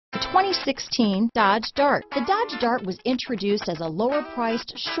2016 Dodge Dart. The Dodge Dart was introduced as a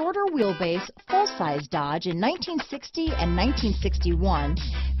lower-priced, shorter wheelbase, full-size Dodge in 1960 and 1961,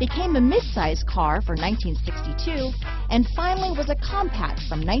 became a mid-size car for 1962, and finally was a compact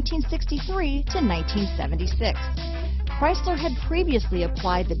from 1963 to 1976. Chrysler had previously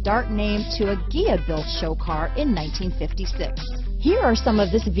applied the Dart name to a Ghia-built show car in 1956. Here are some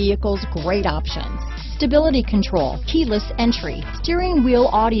of this vehicle's great options: stability control, keyless entry, steering wheel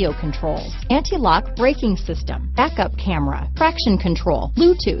audio controls, anti-lock braking system, backup camera, traction control,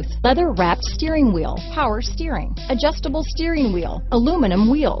 Bluetooth, leather-wrapped steering wheel, power steering, adjustable steering wheel, aluminum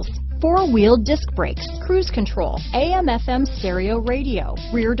wheels, four-wheel disc brakes, cruise control, AM/FM stereo radio,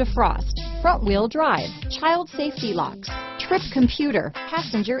 rear defrost, front-wheel drive, child safety locks, trip computer,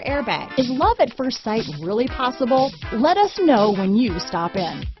 passenger airbag. Is love at first sight really possible? Let us know when you stop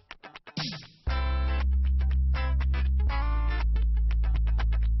in.